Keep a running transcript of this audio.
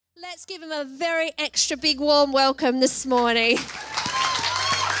Let's give him a very extra big warm welcome this morning.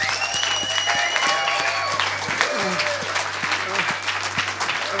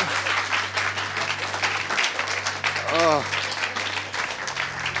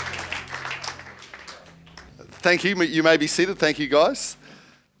 Thank you. You may be seated. Thank you, guys.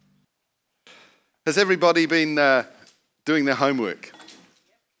 Has everybody been doing their homework?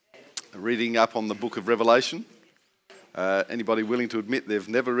 Reading up on the book of Revelation? Anybody willing to admit they've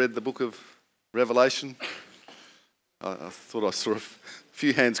never read the book of Revelation? I thought I saw a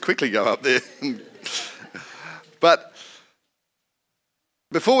few hands quickly go up there. But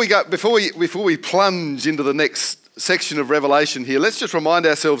before we plunge into the next section of Revelation here, let's just remind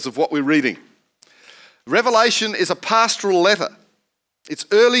ourselves of what we're reading. Revelation is a pastoral letter. It's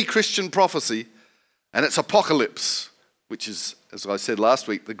early Christian prophecy, and it's apocalypse, which is, as I said last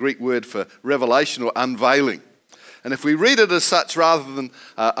week, the Greek word for revelation or unveiling. And if we read it as such rather than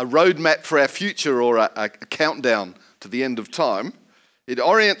a roadmap for our future or a countdown to the end of time, it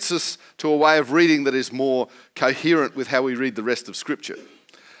orients us to a way of reading that is more coherent with how we read the rest of Scripture.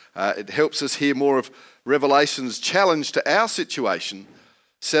 It helps us hear more of Revelation's challenge to our situation,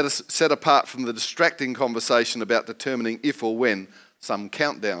 set apart from the distracting conversation about determining if or when some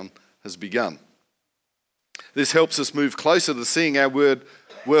countdown has begun. This helps us move closer to seeing our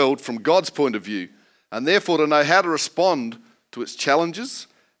world from God's point of view, and therefore to know how to respond to its challenges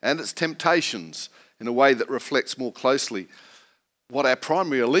and its temptations in a way that reflects more closely what our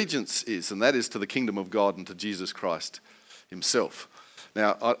primary allegiance is, and that is to the kingdom of God and to Jesus Christ himself.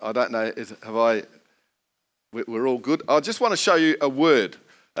 Now, I don't know, we're all good. I just want to show you a word.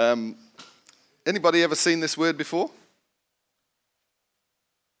 Anybody ever seen this word before?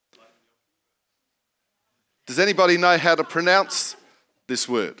 Does anybody know how to pronounce this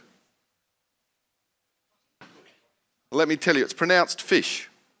word? Let me tell you, it's pronounced fish.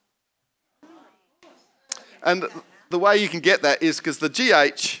 And the way you can get that is because the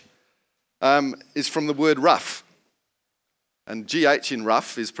GH is from the word rough. And GH in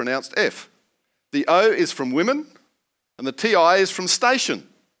rough is pronounced F. The O is from women, and the TI is from station.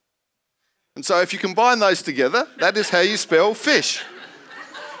 And so if you combine those together, that is how you spell fish.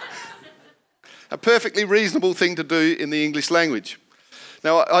 A perfectly reasonable thing to do in the English language.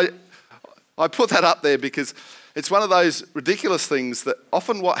 Now, I put that up there because it's one of those ridiculous things that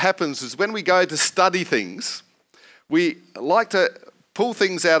often what happens is when we go to study things, we like to pull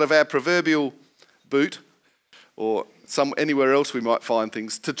things out of our proverbial boot or anywhere else we might find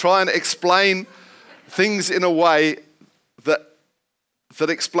things to try and explain things in a way that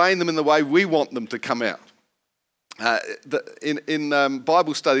explain them in the way we want them to come out. In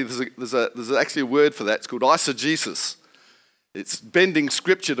Bible study, there's actually a word for that. It's called eisegesis. It's bending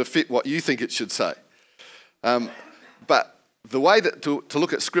Scripture to fit what you think it should say. But the way to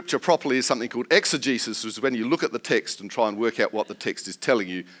look at Scripture properly is something called exegesis, which is when you look at the text and try and work out what the text is telling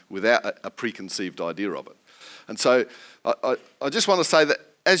you without a preconceived idea of it. And so I just want to say that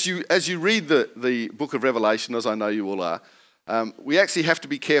as you read the book of Revelation, as I know you all are, we actually have to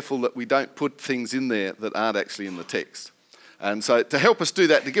be careful that we don't put things in there that aren't actually in the text. And so to help us do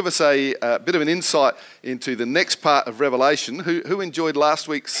that, to give us a bit of an insight into the next part of Revelation, who enjoyed last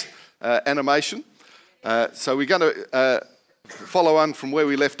week's animation? So we're going to follow on from where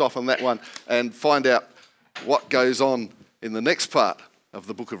we left off on that one and find out what goes on in the next part of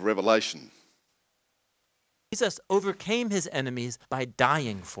the book of Revelation. Jesus overcame his enemies by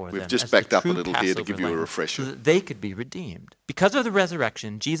dying for them. We've just backed up a little here to give you a refresher. So that they could be redeemed. Because of the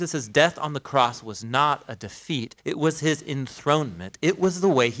resurrection, Jesus' death on the cross was not a defeat. It was his enthronement. It was the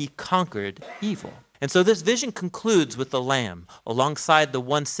way he conquered evil. And so this vision concludes with the Lamb alongside the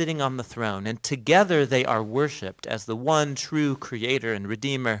one sitting on the throne, and together they are worshipped as the one true Creator and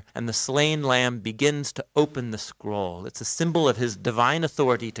Redeemer, and the slain Lamb begins to open the scroll. It's a symbol of his divine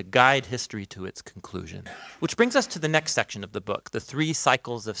authority to guide history to its conclusion. Which brings us to the next section of the book, the 3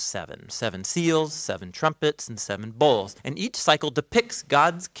 cycles of 7. 7 seals, 7 trumpets, and 7 bowls. And each cycle depicts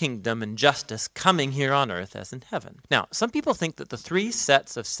God's kingdom and justice coming here on earth as in heaven. Now, some people think that the 3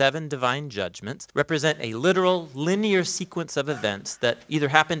 sets of 7 divine judgments represent a literal, linear sequence of events that either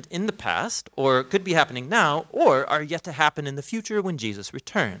happened in the past, or could be happening now, or are yet to happen in the future when Jesus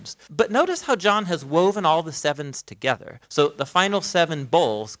returns. But notice how John has woven all the 7s together. So the final 7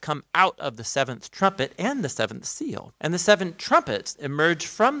 bowls come out of the 7th trumpet and the 7th seal. And the 7 trumpets emerge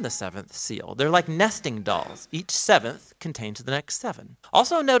from the 7th seal. They're like nesting dolls. Each 7th contains the next 7.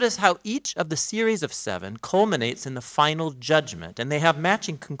 Also notice how each of the series of 7 culminates in the final judgment, and they have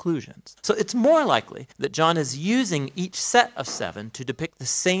matching conclusions. So it's more like likely that John is using each set of 7 to depict the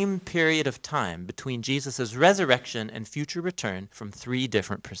same period of time between Jesus' resurrection and future return from 3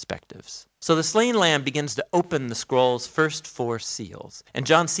 different perspectives. So the slain lamb begins to open the scroll's first 4 seals, and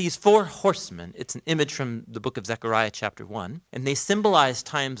John sees 4 horsemen. It's an image from the book of Zechariah chapter 1, and they symbolize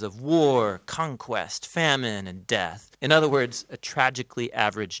times of war, conquest, famine, and death. In other words, a tragically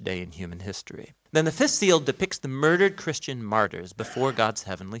average day in human history. Then the 5th seal depicts the murdered Christian martyrs before God's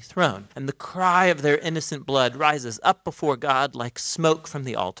heavenly throne, and the cry of their innocent blood rises up before God like smoke from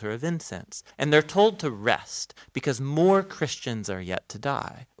the altar of incense. And they're told to rest because more Christians are yet to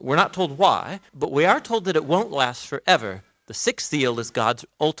die. We're not told why, but we are told that it won't last forever. The 6th seal is God's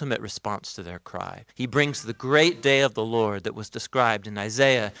ultimate response to their cry. He brings the great day of the Lord that was described in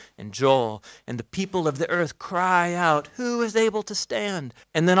Isaiah and Joel, and the people of the earth cry out, "Who is able to stand?"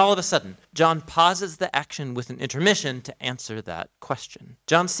 And then all of a sudden, John pauses the action with an intermission to answer that question.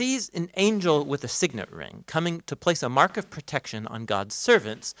 John sees an angel with a signet ring coming to place a mark of protection on God's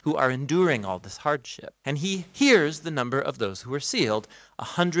servants who are enduring all this hardship. And he hears the number of those who are sealed,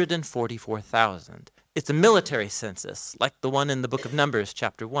 144,000. It's a military census, like the one in the book of Numbers,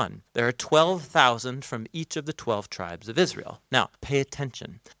 chapter 1. There are 12,000 from each of the 12 tribes of Israel. Now, pay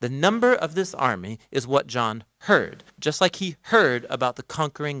attention. The number of this army is what John heard, just like he heard about the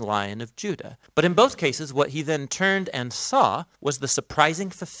conquering Lion of Judah. But in both cases, what he then turned and saw was the surprising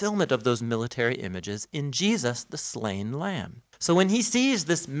fulfillment of those military images in Jesus, the slain Lamb. So when he sees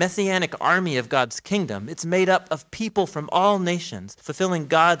this messianic army of God's kingdom, it's made up of people from all nations, fulfilling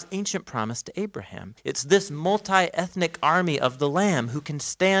God's ancient promise to Abraham. It's this multi-ethnic army of the Lamb who can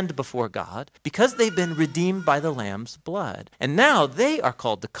stand before God because they've been redeemed by the Lamb's blood. And now they are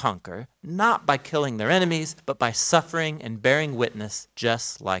called to conquer, not by killing their enemies, but by suffering and bearing witness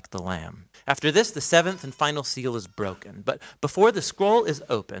just like the Lamb. After this, the 7th and final seal is broken. But before the scroll is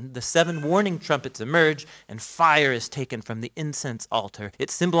opened, the 7 warning trumpets emerge and fire is taken from the incense altar. It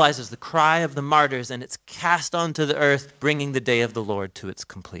symbolizes the cry of the martyrs and it's cast onto the earth, bringing the day of the Lord to its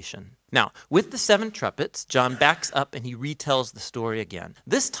completion. Now, with the 7 trumpets, John backs up and he retells the story again,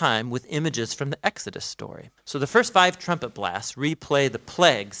 this time with images from the Exodus story. So the first 5 trumpet blasts replay the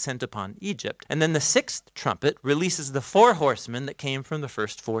plagues sent upon Egypt, and then the 6th trumpet releases the 4 horsemen that came from the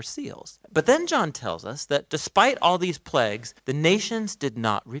first 4 seals. But then John tells us that despite all these plagues, the nations did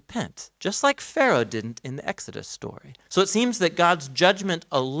not repent, just like Pharaoh didn't in the Exodus story. So it seems that God's judgment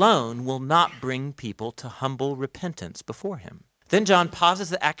alone will not bring people to humble repentance before him. Then John pauses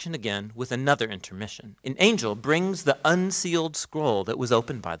the action again with another intermission. An angel brings the unsealed scroll that was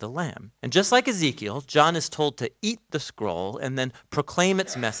opened by the Lamb. And just like Ezekiel, John is told to eat the scroll and then proclaim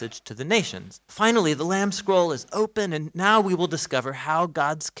its message to the nations. Finally, the Lamb's scroll is open, and now we will discover how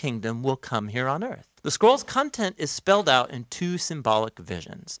God's kingdom will come here on earth. The scroll's content is spelled out in 2 symbolic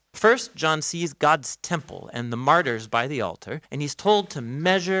visions. First, John sees God's temple and the martyrs by the altar, and he's told to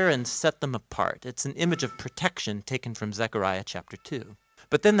measure and set them apart. It's an image of protection taken from Zechariah chapter 2.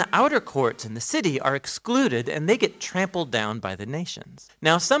 But then the outer courts in the city are excluded and they get trampled down by the nations.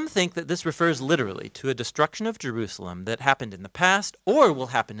 Now, some think that this refers literally to a destruction of Jerusalem that happened in the past or will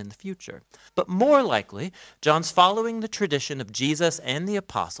happen in the future. But more likely, John's following the tradition of Jesus and the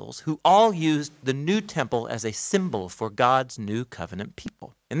apostles, who all used the new temple as a symbol for God's new covenant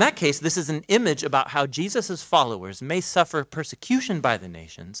people. In that case, this is an image about how Jesus' followers may suffer persecution by the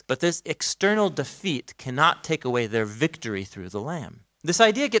nations, but this external defeat cannot take away their victory through the Lamb. This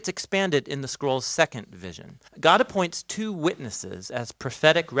idea gets expanded in the scroll's second vision. God appoints 2 witnesses as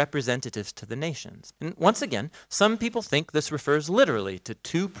prophetic representatives to the nations. And once again, some people think this refers literally to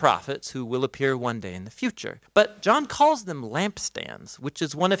 2 prophets who will appear one day in the future. But John calls them lampstands, which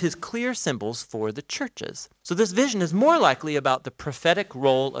is one of his clear symbols for the churches. So this vision is more likely about the prophetic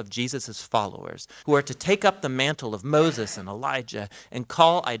role of Jesus' followers, who are to take up the mantle of Moses and Elijah and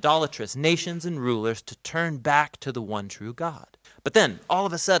call idolatrous nations and rulers to turn back to the one true God. But then, all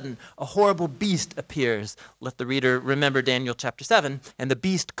of a sudden, a horrible beast appears. Let the reader remember Daniel chapter 7, and the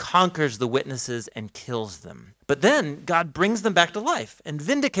beast conquers the witnesses and kills them. But then, God brings them back to life and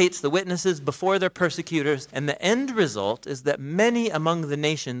vindicates the witnesses before their persecutors, and the end result is that many among the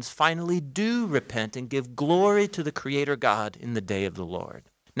nations finally do repent and give glory to the Creator God in the day of the Lord.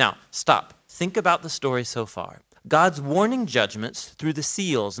 Now, stop. Think about the story so far. God's warning judgments through the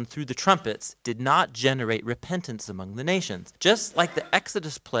seals and through the trumpets did not generate repentance among the nations, just like the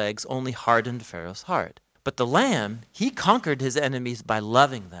Exodus plagues only hardened Pharaoh's heart. But the Lamb, he conquered his enemies by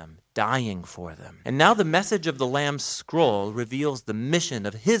loving them, dying for them. And now the message of the Lamb's scroll reveals the mission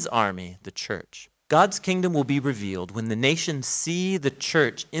of his army, the church. God's kingdom will be revealed when the nations see the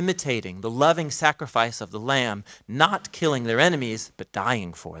church imitating the loving sacrifice of the Lamb, not killing their enemies, but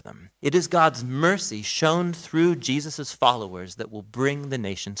dying for them. It is God's mercy shown through Jesus' followers that will bring the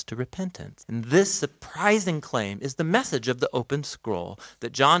nations to repentance. And this surprising claim is the message of the open scroll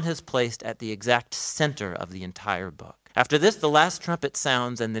that John has placed at the exact center of the entire book. After this, the last trumpet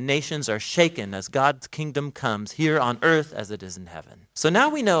sounds, and the nations are shaken as God's kingdom comes here on earth as it is in heaven. So now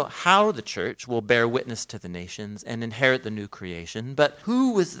we know how the church will bear witness to the nations and inherit the new creation, but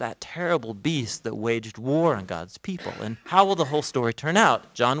who was that terrible beast that waged war on God's people, and how will the whole story turn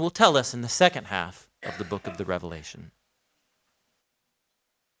out? John will tell us in the second half of the book of the Revelation.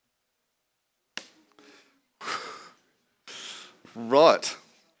 Right.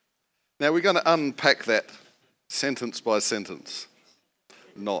 Now we're going to unpack that sentence by sentence.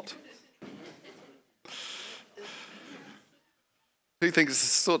 Not. Who thinks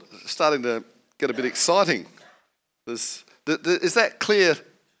it's sort of starting to get a bit exciting? Is that clear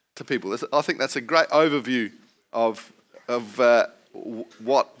to people? I think that's a great overview of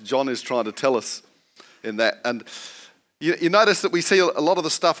what John is trying to tell us in that. And you notice that we see a lot of the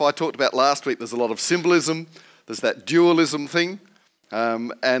stuff I talked about last week. There's a lot of symbolism. There's that dualism thing. All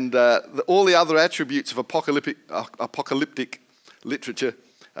the other attributes of apocalyptic literature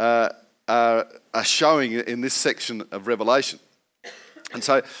are showing in this section of Revelation. And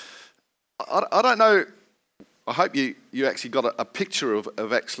so I don't know, I hope you actually got a picture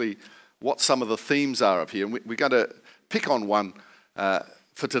of actually what some of the themes are up here. And we're going to pick on one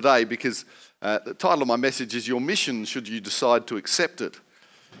for today because the title of my message is Your Mission, Should You Decide to Accept It,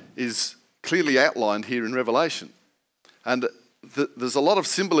 is clearly outlined here in Revelation. And there's a lot of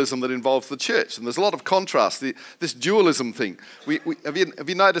symbolism that involves the church, and there's a lot of contrast. This dualism thing. Have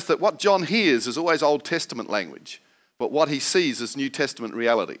you noticed that what John hears is always Old Testament language, but what he sees is New Testament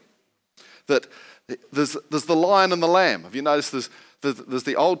reality? That there's the lion and the lamb. Have you noticed there's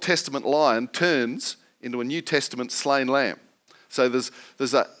the Old Testament lion turns into a New Testament slain lamb? So there's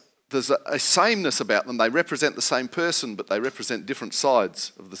a sameness about them. They represent the same person, but they represent different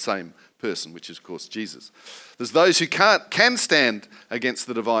sides of the same person, which is, of course, Jesus. There's those who can stand against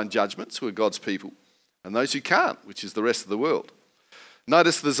the divine judgments, who are God's people, and those who can't, which is the rest of the world.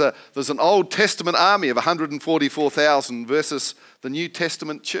 Notice there's an Old Testament army of 144,000 versus the New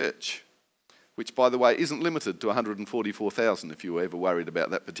Testament church, which, by the way, isn't limited to 144,000 if you were ever worried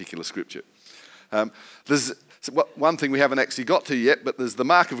about that particular scripture. There's one thing we haven't actually got to yet, but there's the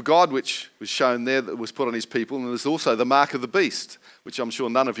mark of God, which was shown there, that was put on his people, and there's also the mark of the beast, which I'm sure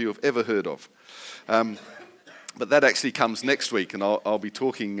none of you have ever heard of. But that actually comes next week, and I'll be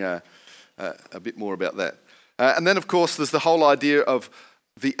talking a bit more about that. And then, of course, there's the whole idea of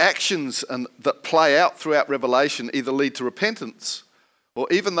the actions that play out throughout Revelation either lead to repentance, or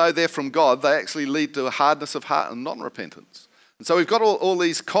even though they're from God, they actually lead to a hardness of heart and non-repentance. And so we've got all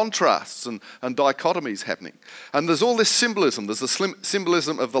these contrasts and dichotomies happening. And there's all this symbolism. There's the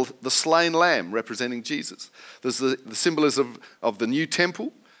symbolism of the slain lamb representing Jesus. There's the symbolism of the new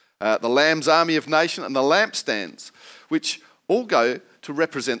temple, the lamb's army of nations, and the lampstands, which all go to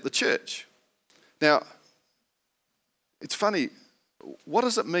represent the church. Now, it's funny, what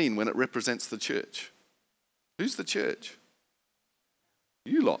does it mean when it represents the church? Who's the church?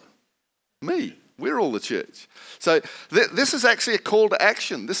 You lot. Me. We're all the church. So this is actually a call to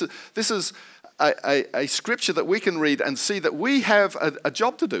action. This is a scripture that we can read and see that we have a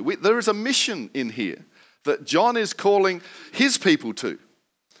job to do. There is a mission in here that John is calling his people to.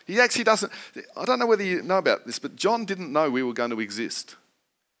 He actually doesn't, I don't know whether you know about this, but John didn't know we were going to exist.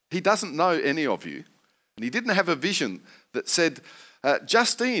 He doesn't know any of you. And he didn't have a vision that said,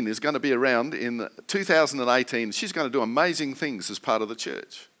 Justine is going to be around in 2018. She's going to do amazing things as part of the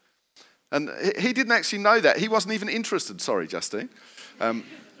church. And he didn't actually know that. He wasn't even interested. Sorry, Justine.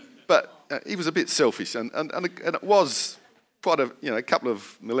 But he was a bit selfish, and it was quite a couple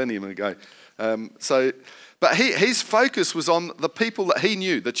of millennium ago. But his focus was on the people that he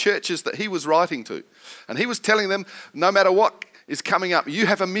knew, the churches that he was writing to. And he was telling them, no matter what is coming up, you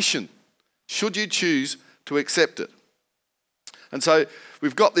have a mission, should you choose to accept it. And so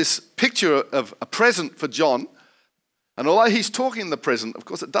we've got this picture of a present for John. And although he's talking in the present, of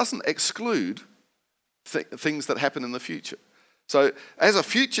course, it doesn't exclude things that happen in the future. So as a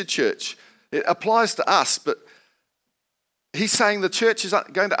future church, it applies to us, but he's saying the church is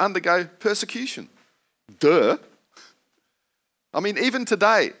going to undergo persecution. Duh. I mean, even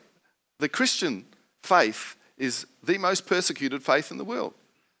today, the Christian faith is the most persecuted faith in the world.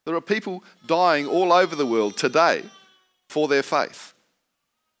 There are people dying all over the world today for their faith.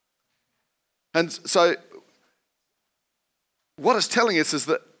 And so what it's telling us is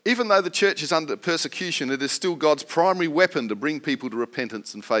that even though the church is under persecution, it is still God's primary weapon to bring people to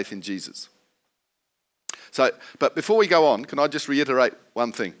repentance and faith in Jesus. So, but before we go on, can I just reiterate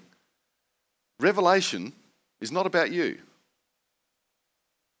one thing? Revelation is not about you.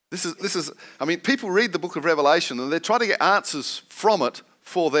 This is. I mean, people read the book of Revelation and they try to get answers from it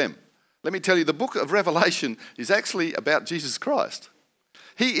for them. Let me tell you, the book of Revelation is actually about Jesus Christ.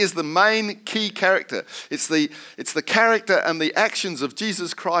 He is the main key character. It's the character and the actions of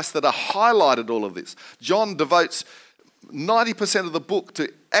Jesus Christ that are highlighted all of this. John devotes 90% of the book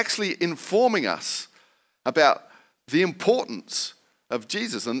to actually informing us about the importance of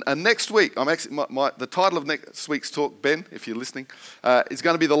Jesus. And next week, I'm actually the title of next week's talk, Ben, if you're listening, is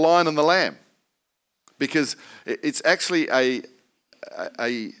going to be The Lion and the Lamb, because it's actually a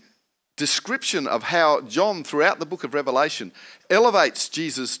description of how John, throughout the book of Revelation, elevates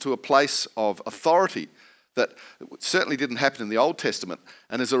Jesus to a place of authority that certainly didn't happen in the Old Testament,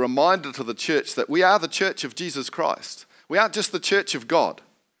 and is a reminder to the church that we are the church of Jesus Christ. We aren't just the church of God.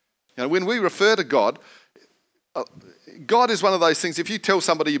 You know, when we refer to God, God is one of those things, if you tell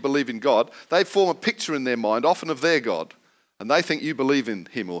somebody you believe in God, they form a picture in their mind, often of their God, and they think you believe in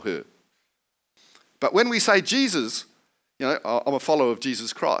him or her. But when we say Jesus, you know, I'm a follower of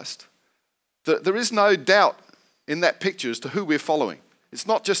Jesus Christ, there is no doubt in that picture as to who we're following. It's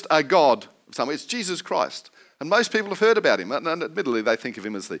not just a God of somewhere, it's Jesus Christ. And most people have heard about him, and admittedly they think of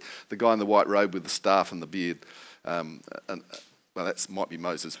him as the guy in the white robe with the staff and the beard. Well, that might be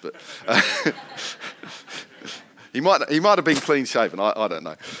Moses, but he might have been clean shaven. I don't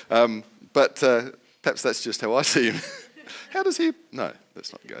know, but perhaps that's just how I see him. How does he? No,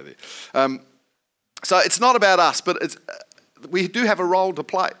 let's not go there. So it's not about us, but we do have a role to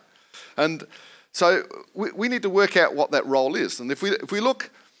play, and so we need to work out what that role is. And if we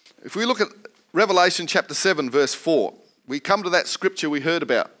look at Revelation chapter 7, verse 4, we come to that scripture we heard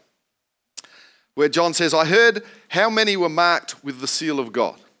about, where John says, I heard how many were marked with the seal of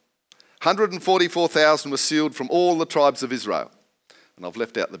God. 144,000 were sealed from all the tribes of Israel. And I've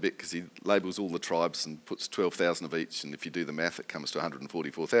left out the bit because he labels all the tribes and puts 12,000 of each. And if you do the math, it comes to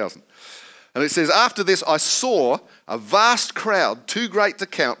 144,000. And it says, after this I saw a vast crowd, too great to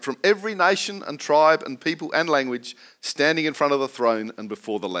count, from every nation and tribe and people and language, standing in front of the throne and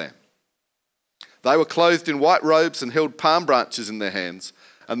before the Lamb. They were clothed in white robes and held palm branches in their hands.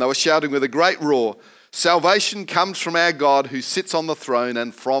 And they were shouting with a great roar, salvation comes from our God who sits on the throne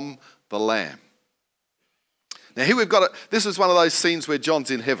and from the Lamb. Now here we've got it. This is one of those scenes where John's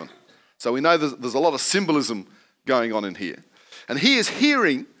in heaven. So we know there's a lot of symbolism going on in here. And he is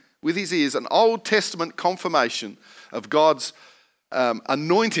hearing with his ears an Old Testament confirmation of God's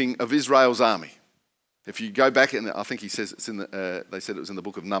anointing of Israel's army. If you go back, and I think he says it's in they said it was in the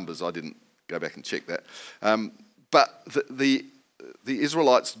book of Numbers. I didn't go back and check that. But the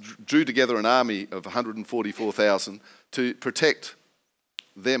Israelites drew together an army of 144,000 to protect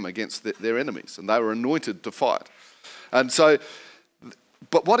them against their enemies, and they were anointed to fight. And so,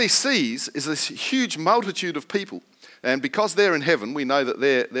 but what he sees is this huge multitude of people, and because they're in heaven, we know that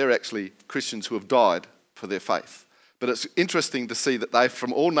they're actually Christians who have died for their faith. But it's interesting to see that they're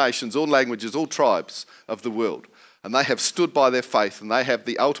from all nations, all languages, all tribes of the world. And they have stood by their faith, and they have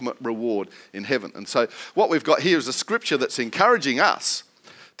the ultimate reward in heaven. And so what we've got here is a scripture that's encouraging us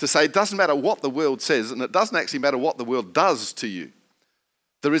to say it doesn't matter what the world says, and it doesn't actually matter what the world does to you.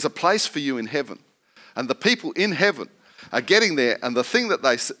 There is a place for you in heaven. And the people in heaven are getting there, and the thing that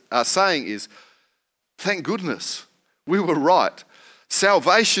they are saying is, thank goodness, we were right.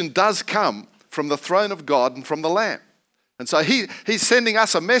 Salvation does come from the throne of God and from the Lamb. And so he's sending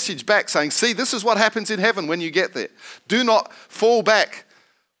us a message back saying, see, this is what happens in heaven when you get there. Do not fall back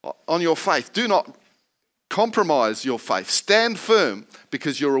on your faith. Do not compromise your faith. Stand firm,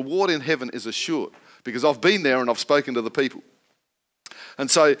 because your reward in heaven is assured. Because I've been there and I've spoken to the people.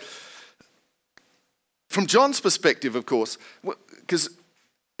 And so from John's perspective, of course, because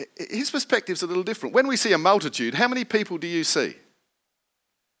his perspective's a little different. When we see a multitude, how many people do you see?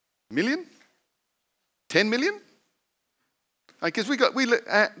 A million? 10 million? Because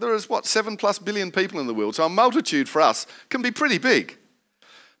there is 7+ billion people in the world, so a multitude for us can be pretty big.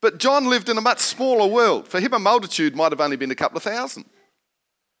 But John lived in a much smaller world. For him, a multitude might have only been a couple of thousand.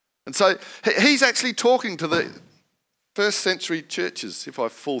 And so he's actually talking to the first century churches. If I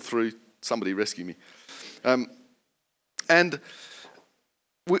fall through, somebody rescue me. And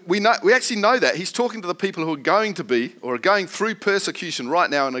we actually know that. He's talking to the people who are going to be, or are going through persecution right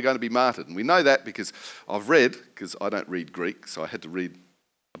now and are going to be martyred. And we know that because I've read, because I don't read Greek, so I had to read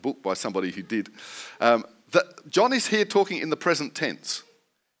a book by somebody who did, that John is here talking in the present tense.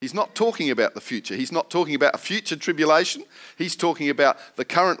 He's not talking about the future. He's not talking about a future tribulation. He's talking about the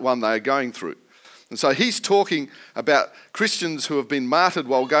current one they are going through. And so he's talking about Christians who have been martyred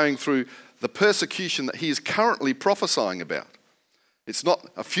while going through the persecution that he is currently prophesying about. It's not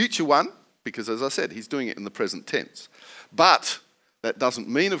a future one, because as I said, he's doing it in the present tense. But that doesn't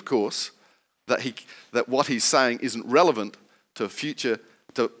mean, of course, that what he's saying isn't relevant to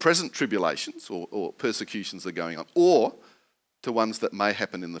present tribulations or persecutions that are going on, or to ones that may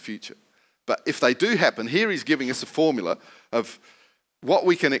happen in the future. But if they do happen, here he's giving us a formula of what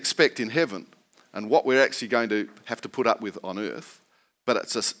we can expect in heaven and what we're actually going to have to put up with on earth. But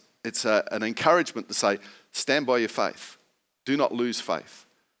it's an encouragement to say, stand by your faith. Do not lose faith,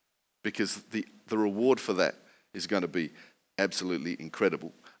 because the reward for that is going to be absolutely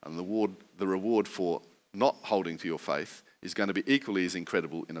incredible. And the reward for not holding to your faith is going to be equally as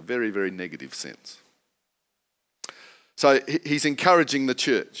incredible in a very, very negative sense. So he's encouraging the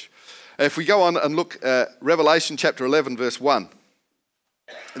church. If we go on and look at Revelation chapter 11, verse 1,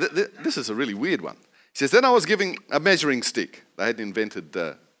 this is a really weird one. He says, then I was given a measuring stick. They hadn't invented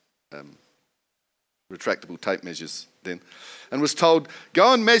retractable tape measures then. And was told,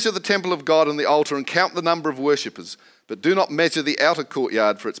 go and measure the temple of God and the altar and count the number of worshippers, but do not measure the outer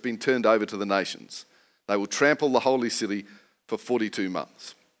courtyard, for it's been turned over to the nations. They will trample the holy city for 42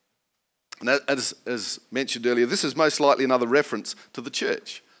 months. And as mentioned earlier, this is most likely another reference to the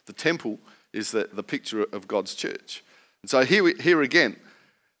church. The temple is the picture of God's church. And so here again,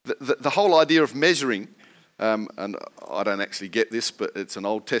 the whole idea of measuring, and I don't actually get this, but it's an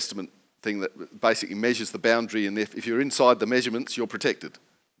Old Testament thing that basically measures the boundary, and if you're inside the measurements, you're protected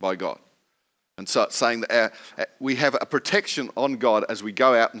by God. And so it's saying that we have a protection on God as we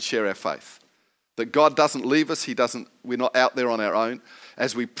go out and share our faith. That God doesn't leave us, we're not out there on our own.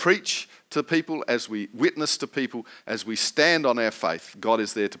 As we preach to people, as we witness to people, as we stand on our faith, God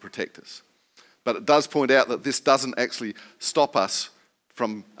is there to protect us. But it does point out that this doesn't actually stop us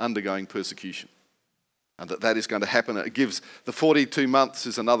from undergoing persecution. And that is going to happen. It gives the 42 months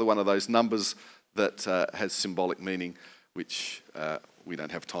is another one of those numbers that has symbolic meaning, which we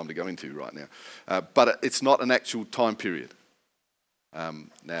don't have time to go into right now. But it's not an actual time period.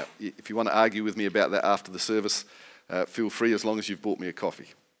 Now, if you want to argue with me about that after the service, feel free, as long as you've bought me a coffee.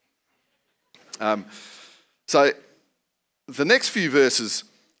 So the next few verses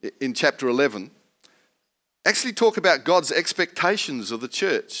in chapter 11 actually talk about God's expectations of the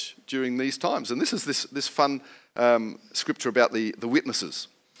church during these times. And this is this fun scripture about the witnesses.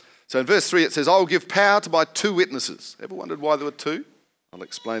 So in verse 3 it says, I will give power to my 2 witnesses. Ever wondered why there were 2? I'll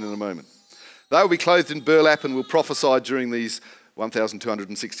explain in a moment. They will be clothed in burlap and will prophesy during these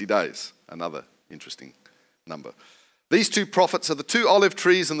 1,260 days. Another interesting number. These 2 prophets are the 2 olive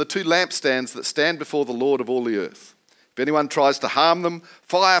trees and the 2 lampstands that stand before the Lord of all the earth. If anyone tries to harm them,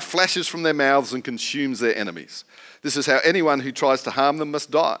 fire flashes from their mouths and consumes their enemies. This is how anyone who tries to harm them must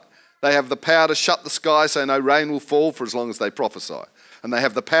die. They have the power to shut the sky so no rain will fall for as long as they prophesy. And they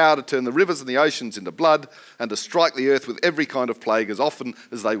have the power to turn the rivers and the oceans into blood and to strike the earth with every kind of plague as often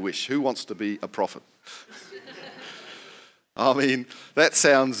as they wish. Who wants to be a prophet? I mean, that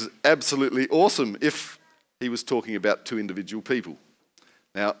sounds absolutely awesome if he was talking about 2 individual people.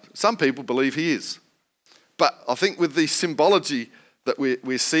 Now, some people believe he is. But I think with the symbology that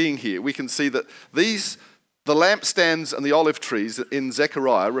we're seeing here, we can see that the lampstands and the olive trees in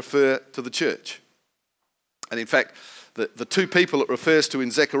Zechariah refer to the church. And in fact, the 2 people it refers to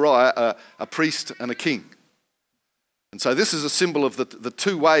in Zechariah are a priest and a king. And so this is a symbol of the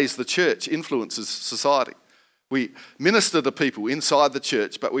 2 ways the church influences society. We minister to people inside the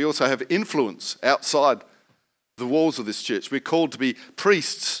church, but we also have influence outside the walls of this church. We're called to be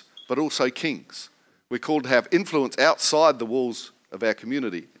priests, but also kings. We're called to have influence outside the walls of our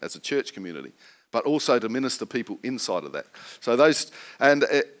community as a church community, but also to minister people inside of that. So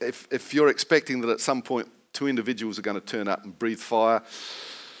if you're expecting that at some point 2 individuals are going to turn up and breathe fire,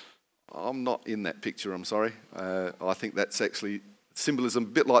 I'm not in that picture, I'm sorry. I think that's actually symbolism, a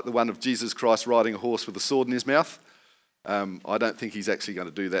bit like the one of Jesus Christ riding a horse with a sword in his mouth. I don't think he's actually going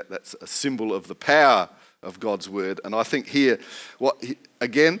to do that. That's a symbol of the power of God's word. And I think here,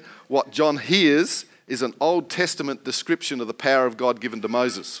 what John hears is an Old Testament description of the power of God given to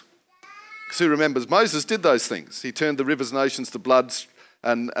Moses. Because who remembers, Moses did those things. He turned the rivers and oceans to blood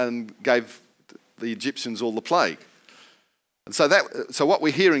and gave the Egyptians all the plague. And so what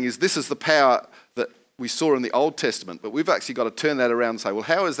we're hearing is this is the power that we saw in the Old Testament, but we've actually got to turn that around and say, well,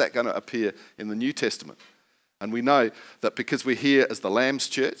 how is that going to appear in the New Testament? And we know that because we're here as the Lamb's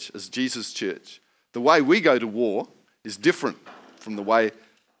church, as Jesus' church, the way we go to war is different from the way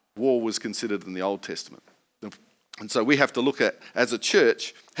war was considered in the Old Testament. And so we have to look at, as a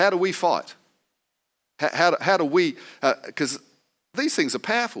church, how do we fight? How do we, because these things are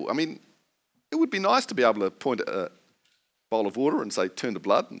powerful. I mean, it would be nice to be able to point at a bowl of water and say, turn to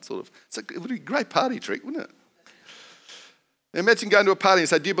blood, and sort of, it would be a great party trick, wouldn't it? Imagine going to a party and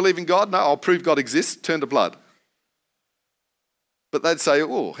say, do you believe in God? No, I'll prove God exists, turn to blood. But they'd say,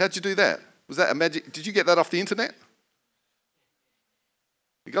 oh, how'd you do that? Was that a magic? Did you get that off the internet?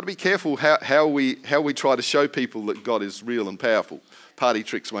 You've got to be careful how we try to show people that God is real and powerful. Party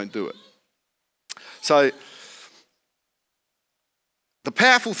tricks won't do it. So the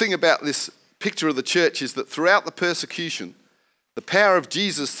powerful thing about this picture of the church is that throughout the persecution, the power of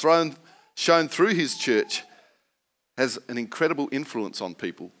Jesus shown through his church has an incredible influence on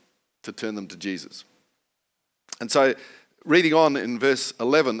people to turn them to Jesus. And so reading on in verse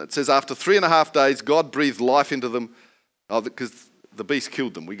 11, it says, after 3.5 days, God breathed life into them, because the beast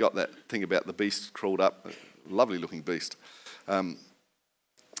killed them. We got that thing about the beast crawled up, a lovely looking beast, and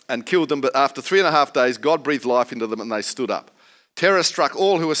killed them. But after 3.5 days, God breathed life into them and they stood up. Terror struck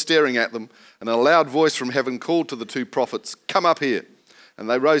all who were staring at them, and a loud voice from heaven called to the two prophets, come up here. And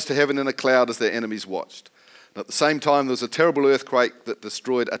they rose to heaven in a cloud as their enemies watched. And at the same time, there was a terrible earthquake that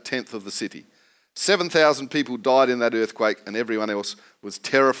destroyed 1/10 of the city. 7,000 people died in that earthquake, and everyone else was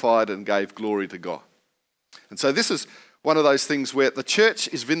terrified and gave glory to God. And so this is one of those things where the church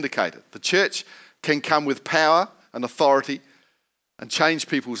is vindicated. The church can come with power and authority and change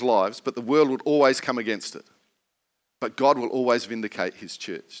people's lives, but the world will always come against it. But God will always vindicate his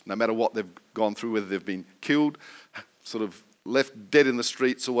church, no matter what they've gone through, whether they've been killed, sort of left dead in the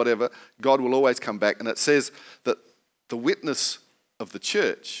streets or whatever. God will always come back. And it says that the witness of the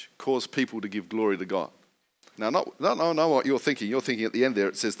church caused people to give glory to God. Now, not what you're thinking. You're thinking at the end there,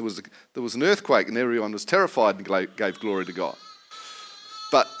 it says there was an earthquake and everyone was terrified and gave glory to God.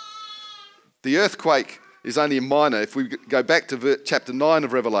 But the earthquake is only a minor. If we go back to chapter 9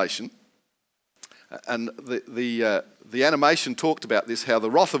 of Revelation, and the animation talked about this, how the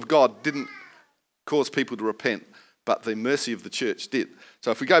wrath of God didn't cause people to repent, but the mercy of the church did.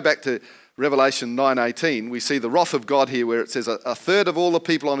 So if we go back to Revelation 9:18, we see the wrath of God here, where it says, 1/3 of all the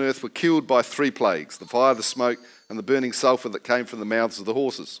people on earth were killed by 3 plagues, the fire, the smoke, and the burning sulphur that came from the mouths of the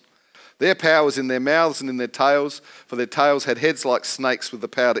horses. Their power was in their mouths and in their tails, for their tails had heads like snakes with the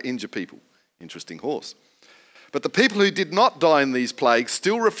power to injure people. Interesting horse. But the people who did not die in these plagues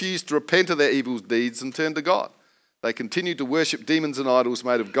still refused to repent of their evil deeds and turn to God. They continued to worship demons and idols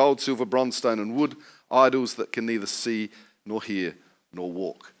made of gold, silver, bronze, stone, and wood, idols that can neither see nor hear nor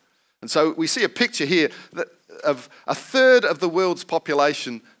walk. And so we see a picture here of 1/3 of the world's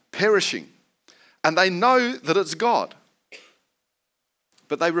population perishing. And they know that it's God.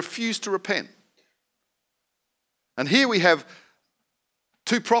 But they refuse to repent. And here we have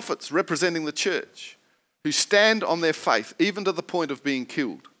 2 prophets representing the church who stand on their faith, even to the point of being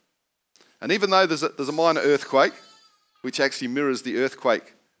killed. And even though there's a minor earthquake, which actually mirrors the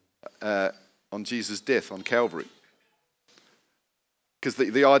earthquake on Jesus' death on Calvary, because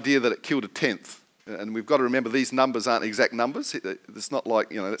the idea that it killed 1/10, and we've got to remember these numbers aren't exact numbers. It's not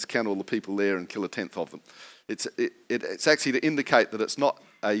like, let's count all the people there and kill 1/10 of them. It's actually to indicate that it's not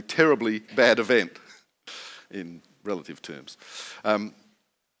a terribly bad event in relative terms.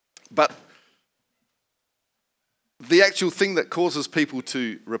 But the actual thing that causes people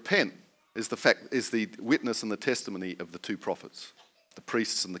to repent is the witness and the testimony of the 2 prophets, the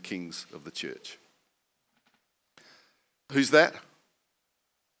priests and the kings of the church. Who's that?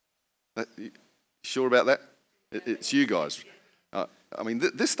 You sure about that? It's you guys.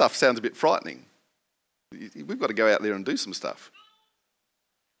 This stuff sounds a bit frightening. We've got to go out there and do some stuff.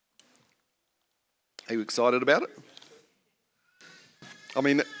 Are you excited about it?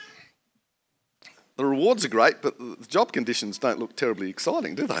 The rewards are great, but the job conditions don't look terribly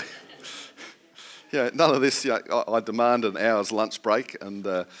exciting, do they? None of this. I demand an hour's lunch break, and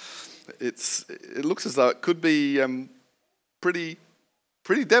it looks as though it could be pretty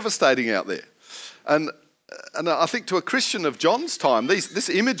devastating out there. And I think to a Christian of John's time, this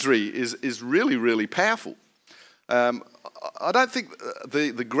imagery is really, really powerful. I don't think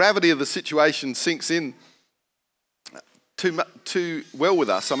the gravity of the situation sinks in too well with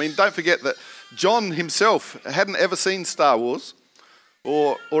us. Don't forget that John himself hadn't ever seen Star Wars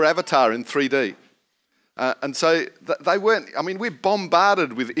or Avatar in 3D. And so they weren't, we're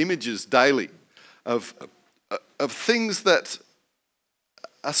bombarded with images daily of things that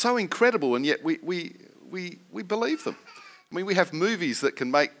are so incredible, and yet we believe them. We have movies that can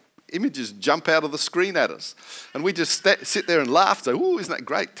make images jump out of the screen at us, and we just sit there and laugh and say, "Oh, isn't that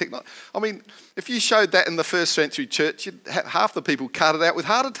great technology?" If you showed that in the first century church, half the people carted out with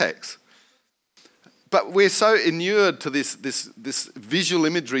heart attacks. But we're so inured to this visual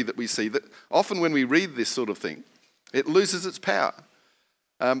imagery that we see that often when we read this sort of thing, it loses its power.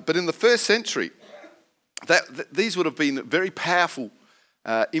 But in the first century, these would have been very powerful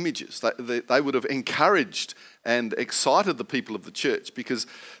images. They would have encouraged and excited the people of the church because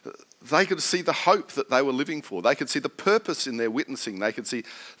they could see the hope that they were living for. They could see the purpose in their witnessing. They could see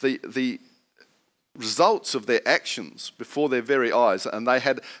the results of their actions before their very eyes, and they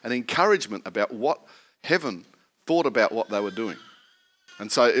had an encouragement about what heaven thought about what they were doing.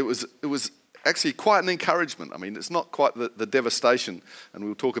 And so it was actually quite an encouragement. I mean, it's not quite the devastation, and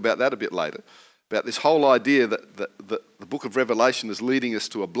we'll talk about that a bit later, about this whole idea that the book of Revelation is leading us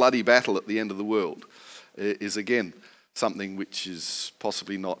to a bloody battle at the end of the world is again something which is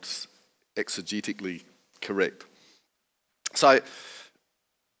possibly not exegetically correct. So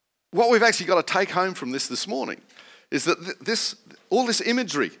what we've actually got to take home from this morning is that all this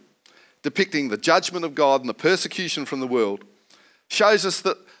imagery depicting the judgment of God and the persecution from the world shows us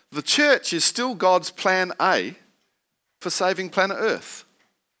that the church is still God's plan A for saving planet Earth.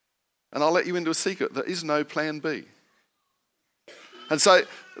 And I'll let you into a secret, there is no plan B. And so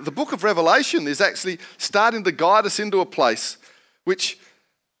the book of Revelation is actually starting to guide us into a place which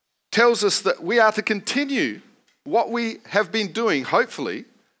tells us that we are to continue what we have been doing, hopefully,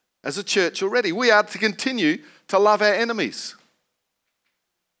 as a church already. We are to continue to love our enemies.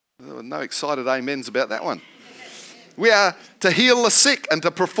 There were no excited amens about that one. We are to heal the sick and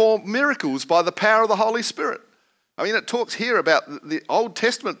to perform miracles by the power of the Holy Spirit. I mean, it talks here about the Old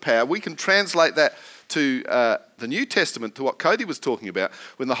Testament power. We can translate that to the New Testament, to what Cody was talking about.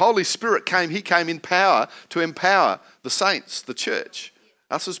 When the Holy Spirit came, he came in power to empower the saints, the church,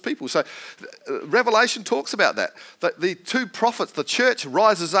 us as people. So Revelation talks about that. The two prophets, the church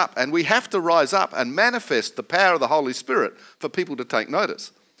rises up, and we have to rise up and manifest the power of the Holy Spirit for people to take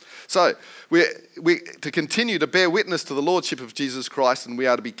notice. So we to continue to bear witness to the Lordship of Jesus Christ, and we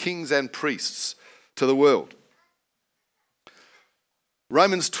are to be kings and priests to the world.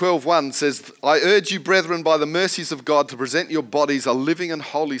 Romans 12:1 says, I urge you, brethren, by the mercies of God, to present your bodies a living and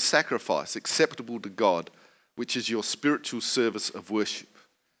holy sacrifice, acceptable to God, which is your spiritual service of worship.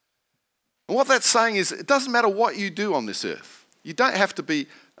 And what that's saying is, it doesn't matter what you do on this earth. You don't have to be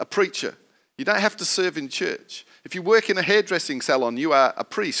a preacher. You don't have to serve in church. If you work in a hairdressing salon, you are a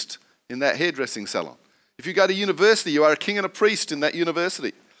priest in that hairdressing salon. If you go to university, you are a king and a priest in that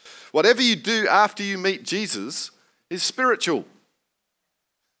university. Whatever you do after you meet Jesus is spiritual.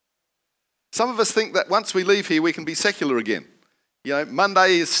 Some of us think that once we leave here, we can be secular again. You know,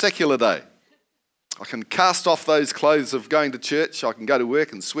 Monday is secular day. I can cast off those clothes of going to church. I can go to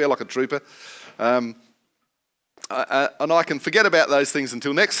work and swear like a trooper. And I can forget about those things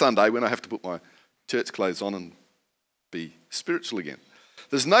until next Sunday when I have to put my church clothes on and be spiritual again.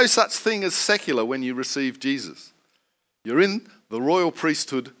 There's no such thing as secular when you receive Jesus. You're in the royal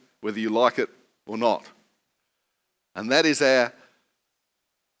priesthood, whether you like it or not. And that is our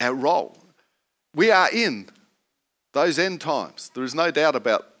role. We are in those end times. There is no doubt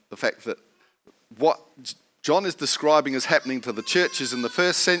about the fact that what John is describing as happening to the churches in the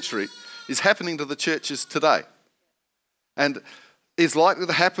first century is happening to the churches today, and is likely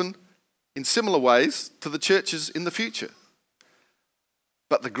to happen in similar ways to the churches in the future.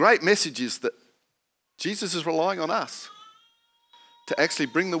 But the great message is that Jesus is relying on us to actually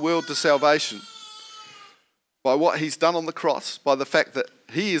bring the world to salvation by what he's done on the cross, by the fact that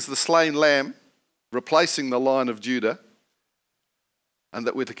he is the slain lamb replacing the Lion of Judah, and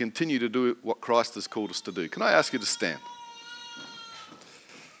that we're to continue to do what Christ has called us to do. Can I ask you to stand?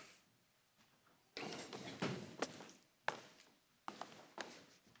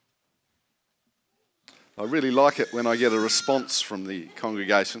 I really like it when I get a response from the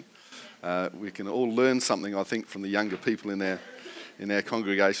congregation. We can all learn something, I think, from the younger people in our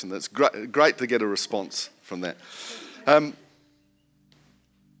congregation. That's great to get a response from that.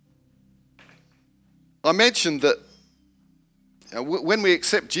 I mentioned that when we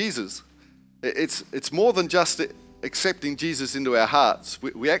accept Jesus, it's more than just accepting Jesus into our hearts.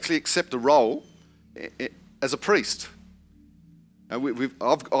 We actually accept a role as a priest.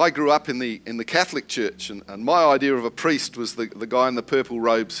 I grew up in the Catholic Church, and my idea of a priest was the guy in the purple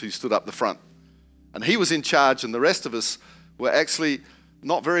robes who stood up the front. And he was in charge, and the rest of us were actually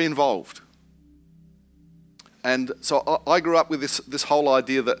not very involved. And so I grew up with this whole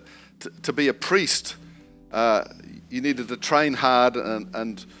idea that to be a priest, you needed to train hard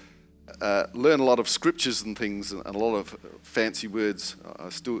and learn a lot of scriptures and things, and a lot of fancy words.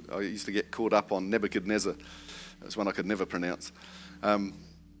 I used to get caught up on Nebuchadnezzar. That's one I could never pronounce.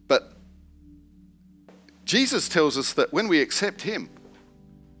 But Jesus tells us that when we accept him,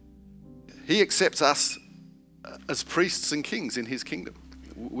 he accepts us as priests and kings in his kingdom.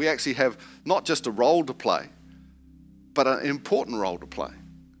 We actually have not just a role to play, but an important role to play.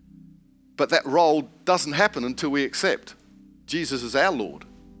 But that role doesn't happen until we accept Jesus as our Lord,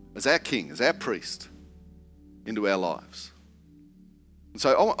 as our King, as our priest into our lives. And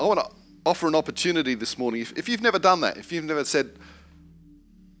so I want to offer an opportunity this morning. If you've never done that, if you've never said,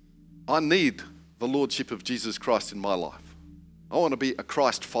 I need the Lordship of Jesus Christ in my life. I want to be a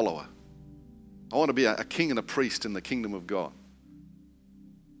Christ follower. I want to be a king and a priest in the kingdom of God.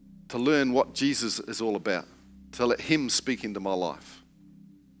 To learn what Jesus is all about. To let him speak into my life.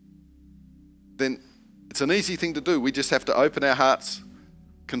 Then it's an easy thing to do. We just have to open our hearts,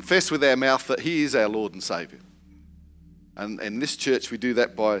 confess with our mouth that he is our Lord and Saviour. And in this church we do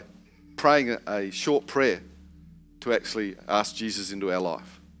that by praying a short prayer to actually ask Jesus into our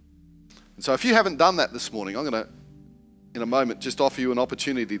life. And so if you haven't done that this morning, I'm going to, in a moment, just offer you an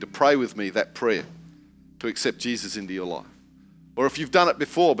opportunity to pray with me that prayer to accept Jesus into your life. Or if you've done it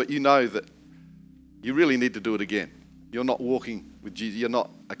before, but you know that you really need to do it again. You're not walking with Jesus. You're not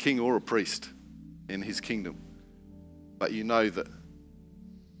a king or a priest in his kingdom. But you know that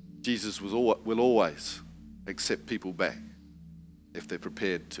Jesus will always accept people back if they're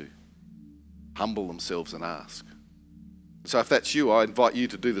prepared to humble themselves and ask. So if that's you, I invite you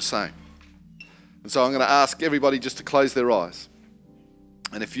to do the same. And so I'm going to ask everybody just to close their eyes.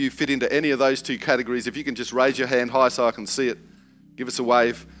 And if you fit into any of those two categories, if you can just raise your hand high so I can see it, give us a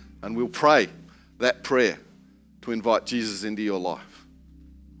wave, and we'll pray that prayer to invite Jesus into your life.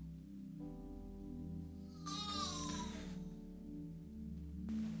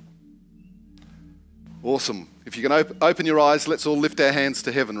 Awesome. If you can open your eyes, let's all lift our hands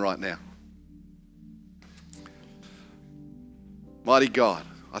to heaven right now. Mighty God,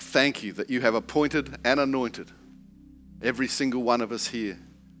 I thank you that you have appointed and anointed every single one of us here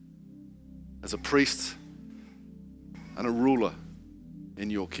as a priest and a ruler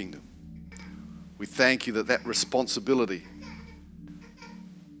in your kingdom. We thank you that responsibility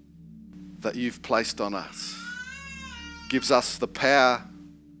that you've placed on us gives us the power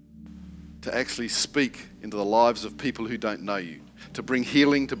to actually speak into the lives of people who don't know you, to bring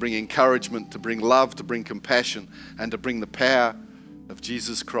healing, to bring encouragement, to bring love, to bring compassion, and to bring the power of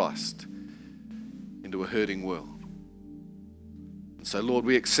Jesus Christ into a hurting world. And so, Lord,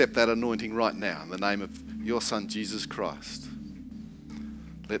 we accept that anointing right now in the name of your Son, Jesus Christ.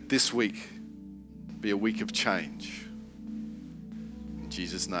 Let this week be a week of change. In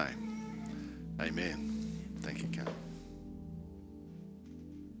Jesus' name, amen. Thank you, Karen.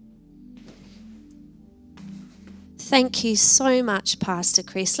 Thank you so much, Pastor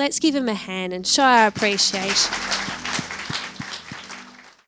Chris. Let's give him a hand and show our appreciation.